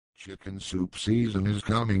Chicken soup season is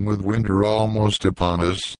coming with winter almost upon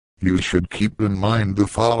us. You should keep in mind the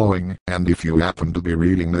following, and if you happen to be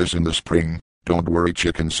reading this in the spring, don't worry,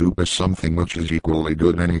 chicken soup is something which is equally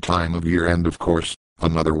good any time of year, and of course,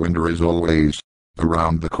 another winter is always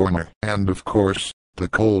around the corner, and of course, the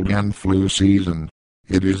cold and flu season.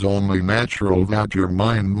 It is only natural that your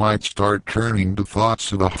mind might start turning to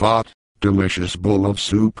thoughts of a hot, delicious bowl of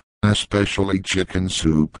soup, especially chicken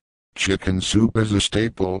soup. Chicken soup is a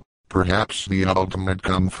staple, perhaps the ultimate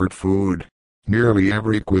comfort food. Nearly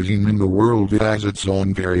every cuisine in the world has its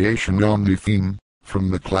own variation on the theme, from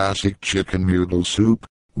the classic chicken noodle soup,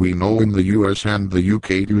 we know in the US and the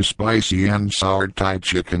UK, to spicy and sour Thai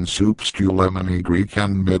chicken soups to lemony Greek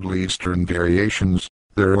and Middle Eastern variations.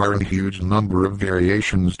 There are a huge number of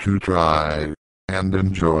variations to try and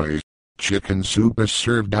enjoy. Chicken soup is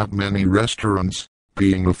served at many restaurants,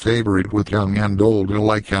 being a favorite with young and old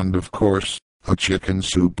alike, and of course, a chicken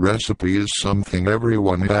soup recipe is something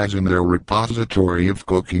everyone has in their repository of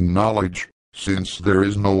cooking knowledge, since there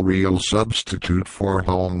is no real substitute for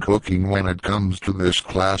home cooking when it comes to this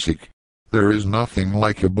classic. There is nothing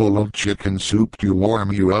like a bowl of chicken soup to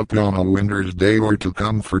warm you up on a winter's day or to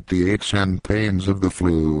comfort the aches and pains of the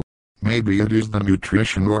flu. Maybe it is the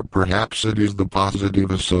nutrition, or perhaps it is the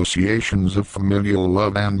positive associations of familial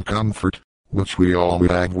love and comfort, which we all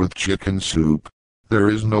have with chicken soup. There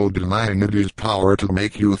is no denying its power to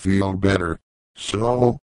make you feel better.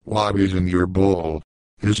 So, what is in your bowl?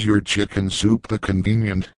 Is your chicken soup the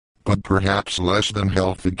convenient, but perhaps less than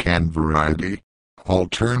healthy canned variety?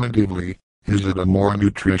 Alternatively, is it a more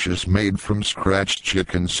nutritious made from scratch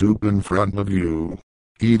chicken soup in front of you?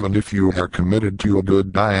 Even if you are committed to a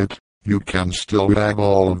good diet, you can still have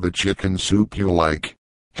all of the chicken soup you like.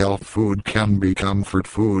 Health food can be comfort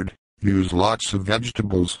food. Use lots of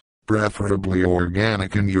vegetables, preferably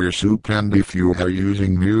organic, in your soup, and if you are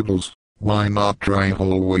using noodles, why not try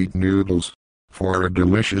whole wheat noodles? For a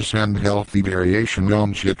delicious and healthy variation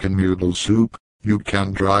on chicken noodle soup, you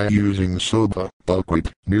can try using soba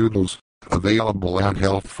buckwheat noodles, available at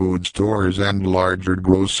health food stores and larger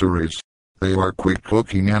groceries. They are quick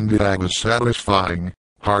cooking and have a satisfying,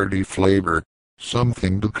 hearty flavor.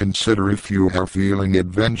 Something to consider if you are feeling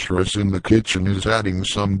adventurous in the kitchen is adding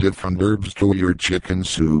some different herbs to your chicken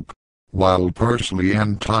soup. While parsley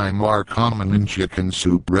and thyme are common in chicken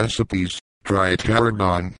soup recipes, try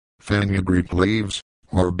tarragon, fenugreek leaves,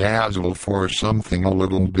 or basil for something a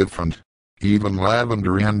little different. Even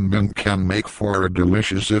lavender and mint can make for a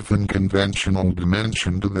delicious if unconventional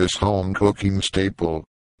dimension to this home cooking staple.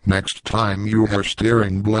 Next time you are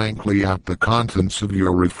staring blankly at the contents of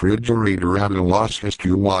your refrigerator at a loss as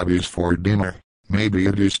to what is for dinner, maybe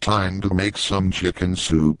it is time to make some chicken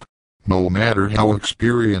soup. No matter how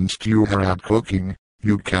experienced you are at cooking,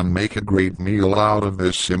 you can make a great meal out of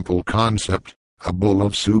this simple concept. A bowl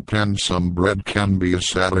of soup and some bread can be a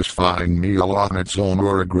satisfying meal on its own,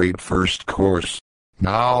 or a great first course.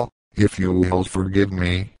 Now, if you will forgive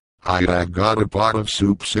me, I have got a pot of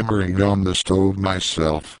soup simmering on the stove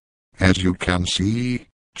myself. As you can see,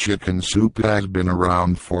 chicken soup has been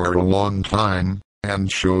around for a long time,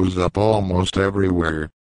 and shows up almost everywhere.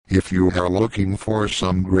 If you are looking for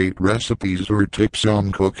some great recipes or tips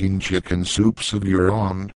on cooking chicken soups of your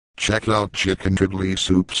own, check out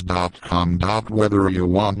chickenchidleysoups.com. Whether you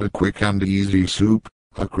want a quick and easy soup,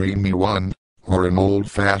 a creamy one, or an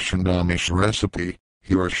old-fashioned Amish recipe,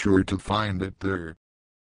 you're sure to find it there.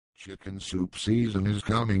 Chicken soup season is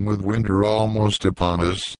coming with winter almost upon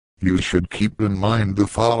us. You should keep in mind the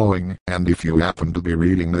following, and if you happen to be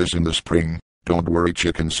reading this in the spring, don't worry,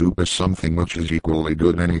 chicken soup is something which is equally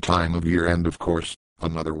good any time of year, and of course,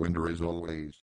 another winter is always